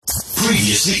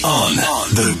Previously on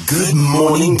the Good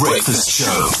Morning Breakfast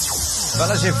Show.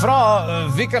 Wel as jy vra,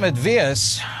 wie kan dit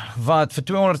wees wat vir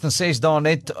 206 dae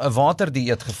net 'n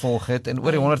waterdieet gevolg het en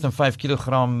oor die 105 kg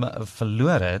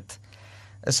verloor het,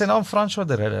 is sy naam François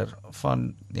de Ridder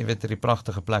van, jy weet, die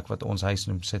pragtige plek wat ons huis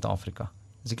noem, Suid-Afrika.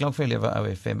 Dis die klank van jou lewe,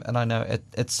 OFM, and I know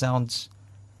it sounds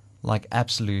like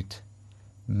absolute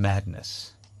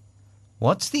madness.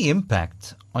 What's the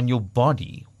impact on your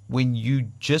body when you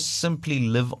just simply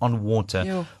live on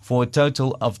water for a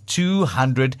total of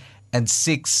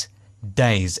 206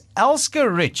 days?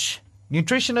 Elske Rich,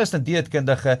 nutritionist en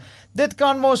dieetkundige, dit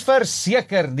kan mos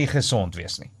verseker nie gesond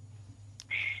wees nie.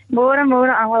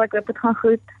 Môre almal, ek hoop dit gaan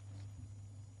goed.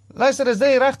 Luister, is dit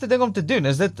die regte ding om te doen?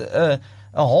 Is dit 'n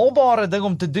haalbare ding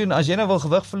om te doen as jy nou wil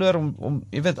gewig verloor om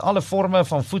jy weet alle forme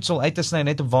van voedsel uit te sny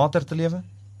net op water te lewe?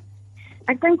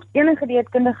 Ek dink enige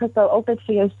dieetkundige sal altyd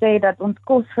vir jou sê dat ons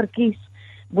kos verkies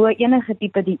bo enige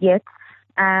tipe dieet.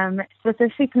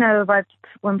 Spesifiek nou wat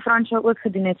oom François ook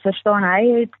gedoen het, verstaan,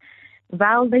 hy het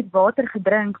wel net water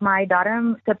gedrink, maar hy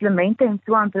darm supplemente en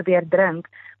so aan probeer drink,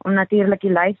 om natuurlik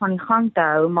die lyf aan die gang te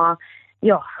hou, maar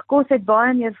ja, kos het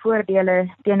baie meer voordele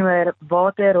teenoor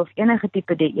water of enige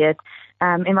tipe dieet,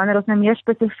 en wanneer ons nou meer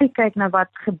spesifiek kyk na wat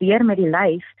gebeur met die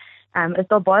lyf, is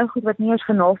daar baie goed wat nie eens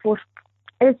genavors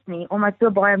is nie, omdat so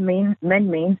baie min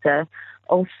mense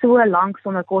al so lank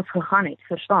sonder kos gegaan het,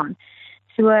 verstaan.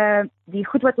 So, die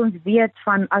goed wat ons weet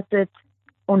van as dit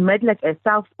onmiddellik is,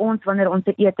 selfs ons wanneer ons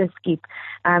te ete skiep,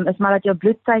 is maar dat jou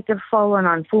bloedsuiker val en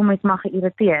dan voel mens maar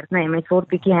geïrriteerd, nee, mens word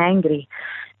bietjie hangry.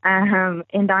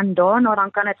 En dan daarna,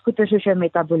 dan kan dit goeie soos jou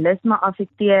metabolisme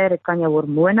affekteer, dit kan jou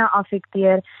hormone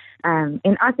affekteer,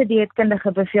 en as 'n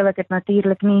dieetkundige beveel ek dit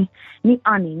natuurlik nie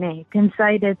aan nie, nee,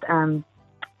 tensy dit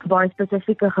baie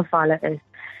spesifieke gevalle is.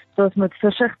 So ons moet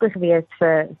versigtig wees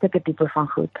vir sulke tipe van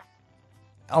goed.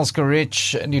 Elske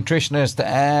Rich, nutritionist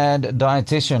and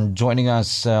dietitian, joining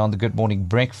us on the Good Morning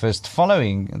Breakfast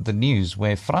following the news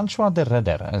where François de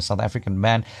Ridder, a South African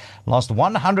man, lost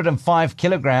 105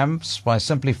 kilograms by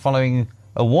simply following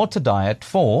a water diet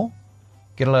for,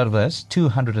 get a load of this,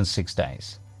 206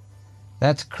 days.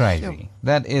 That's crazy.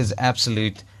 That is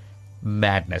absolute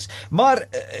madness. Maar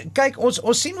kyk,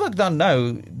 ons sien ook dan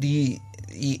nou die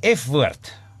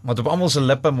F-woord, wat op almal se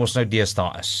lippe mos nou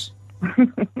deesdae is.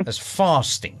 Is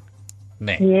fasting,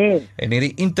 nee. Yes. En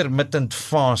hierdie intermittent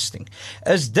fasting.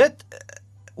 Is dit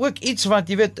ook iets wat,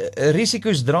 jy weet,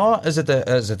 risiko's dra? Is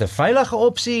dit 'n veilige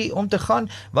opsie om te gaan?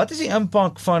 Wat is die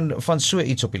impak van so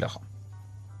iets op die liggaam?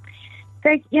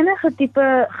 Kyk, enige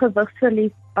tipe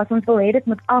gewigsverlies, as ons wil hê dit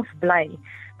moet afbly,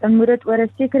 dan moet dit oor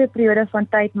 'n sekere periode van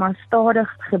tyd maar stadig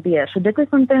gebeur. So dit is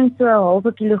omtrent so 'n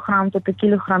halwe kilogram tot 1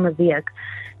 kilogram 'n week.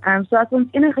 So as ons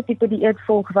enige tipe dieet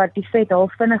volg wat die vet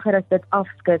half vinniger as dit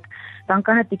afskit, dan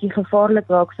kan dit bietjie gevaarlik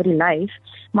raak vir die lyf,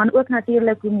 maar ook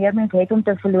natuurlik hoe meer mens het om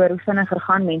te verloor, hoe vinniger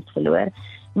gaan mens verloor.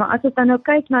 Maar as ons dan nou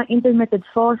kyk na intermittent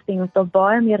fasting, is daar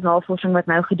baie meer navorsing wat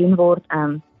nou gedoen word,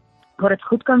 waar dit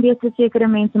goed kan wees vir sekere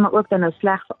mense, maar ook dan nou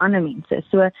sleg vir ander mense.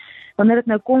 So, wanneer dit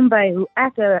nou kom by hoe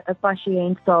ek 'n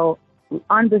pasiënt sal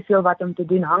aanbeveel wat om te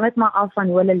doen, hang dit maar af van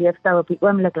hoe hulle leefstyl op die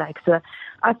oomblik lyk. So,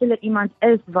 as hulle iemand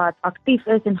is wat aktief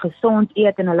is en gesond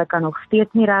eet en hulle kan nog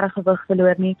steeds nie regtig gewig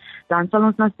verloor nie, dan sal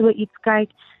ons na so iets kyk.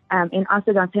 En as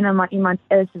dit dan sien nou maar iemand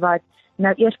is wat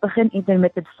nou eers begin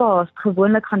intermittent fast,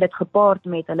 gewoonlik gaan dit gepaard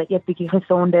met hulle eet bietjie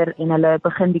gesonder en hulle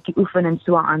begin bietjie oefen en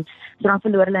so aan. So dan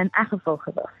verloor hulle in elk geval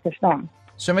gewig, verstaan?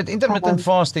 So met intermittent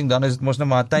fasting, dan is dit mos nou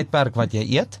maar 'n tydperk wat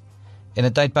jy eet en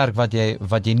 'n tydperk wat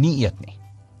jy nie eet nie.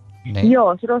 Nee.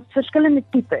 Ja, so daar's verskillende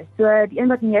tipes. So die een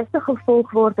wat meeste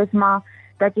gevolg word is maar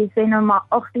dat jy sê nou maar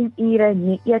 18 ure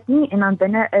nie eet nie en dan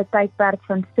binne 'n tydperk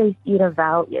van 6 ure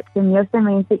wel eet. Die meeste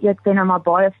mense eet sê nou maar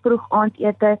baie vroeg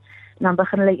aandete en dan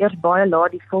begin hulle eers baie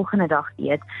laat die volgende dag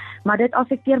eet. Maar dit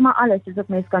affekteer maar alles, soos wat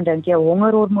mense kan dink. Jou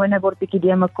hongerhormone word bietjie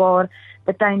de mekaar.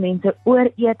 Party mense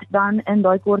ooreet dan in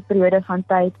daai kort periode van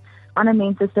tyd. Ander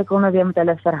mense sukkel nou weer met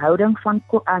hulle verhouding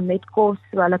met kos,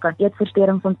 so hulle kan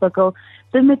eetversteurings ontwikkel.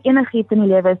 So met enigiets in die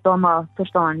lewe is daar maar,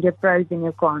 verstaan, jou pros en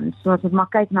jou cons. So ons moet maar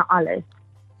kyk na alles.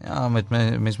 Ja,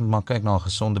 mens moet maar kyk na 'n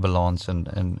gesonde balans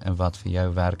en wat vir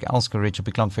jou werk. Elske Rich op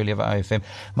die klank vir lewe OFM.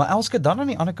 Maar Elske, dan aan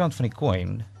die ander kant van die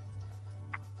coin,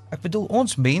 ek bedoel,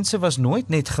 ons mense was nooit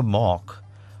net gemaak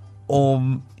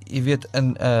om, jy weet,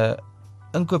 in 'n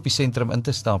inkopiesentrum in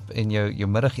te stap en jou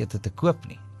middagete te koop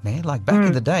nie. Nee, like back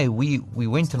in the day, we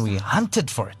went and we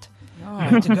hunted for it. We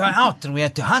had to go out and we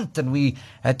had to hunt and we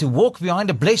had to walk behind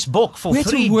a blessed book for 3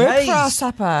 days. We had to work for our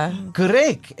supper.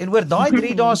 Correct. En oor daai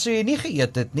 3 dae sou jy nie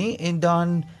geëet het nie en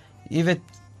dan, jy weet,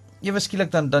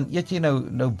 skielik dan eet jy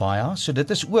nou baie. So dit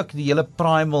is ook die hele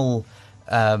primal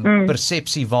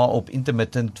persepsie waarop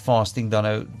intermittent fasting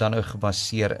dan nou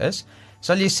gebaseer is.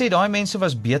 Sal jy sê daai mense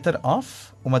was beter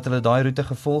af omdat hulle daai roete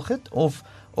gevolg het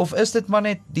of is dit maar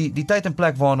net die tyd en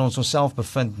plek waarin ons onsself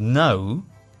bevind nou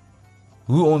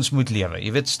hoe ons moet lewe?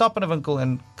 Jy weet, stap in 'n winkel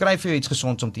en kry vir jou iets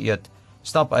gesonds om te eet.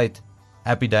 Stap uit,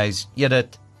 happy days, eet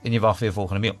dit en jy wag vir jou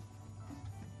volgende meal.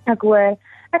 Ek hoor.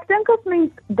 Ek dink as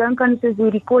mens dink aan soos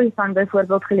hoe die koei van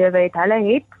byvoorbeeld gelewe het,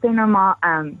 hulle het sê nou maar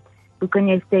hoe kan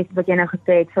jy sê wat jy nou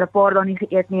gesê het, vir 'n paar dae nie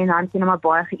geëet nie en dan sê nou maar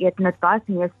baie geëet en dit was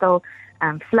meestal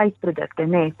vleisprodukte,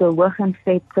 nee, so hoog in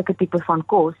vet, sulke tipe van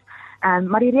kos.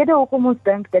 Maar die rede hoekom ons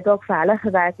dink dit dalk vir hulle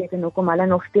gewerk het en hoekom hulle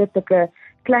nog steeds sulke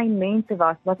klein mense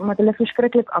was omdat hulle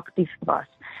verskriklik aktief was.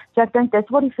 So ek dink dit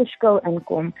waar die verskil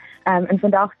inkom. In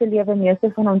vandag se lewe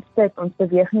meeste van ons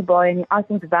beweeg nie baie nie. As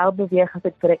ons wel beweeg, as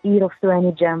dit vir 'n uur of so in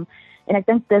die gym. En ek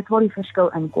dink dit waar die verskil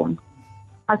inkom.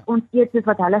 As ons eet soos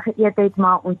wat hulle geëet het,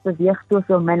 maar ons beweeg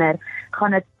soveel minder,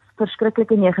 gaan dit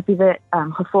verskriklike negatiewe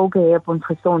gevolge hê op ons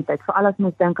gesondheid, veral as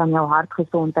mens dink aan jou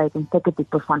hartgesondheid en sulke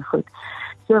tipe van goed.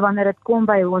 So wanneer dit kom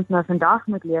by hoe ons nou vandag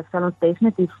moet leef, sal ons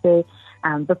definitief sê,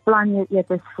 beplan jou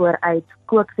eetes vooruit,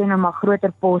 kook sê nou maar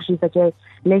groter porsies, dat jy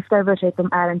leftovers het om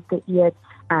ergens te eet,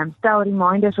 stel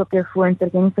reminders op jou foon, so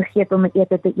jy nie vergeet om 'n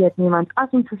ete te eet nie, want as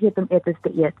ons vergeet om etes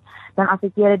te eet, dan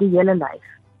affekteer dit die hele lyf.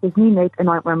 Dit is nie net in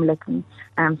daai oomblik nie.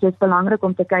 So dit is belangrik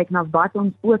om te kyk na wat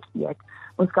ons ook eet.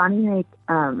 Ons kan nie net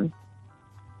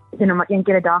maar een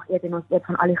keer 'n dag eet en ons eet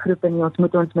van al die groepe nie. Ons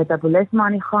moet ons metabolisme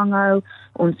aan die gang hou,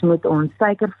 ons moet ons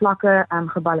suikervlakke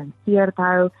gebalanseerd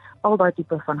hou, al daai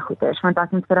tipe van goeders. Want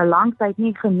as ons vir 'n lang tyd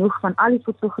nie genoeg van al die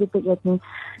voedselgroepe eet nie,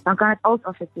 dan kan dit alles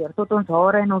affekteer. Tot ons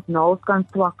hare en ons naels kan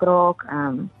swak raak,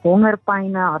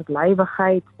 hongerpyne,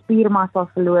 hartlywigheid, spiermassa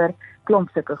verloor, klomp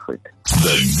sulke goed.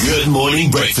 The Good Morning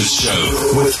Breakfast Show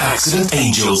with Accident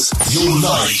Angels. Your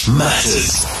life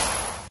matters.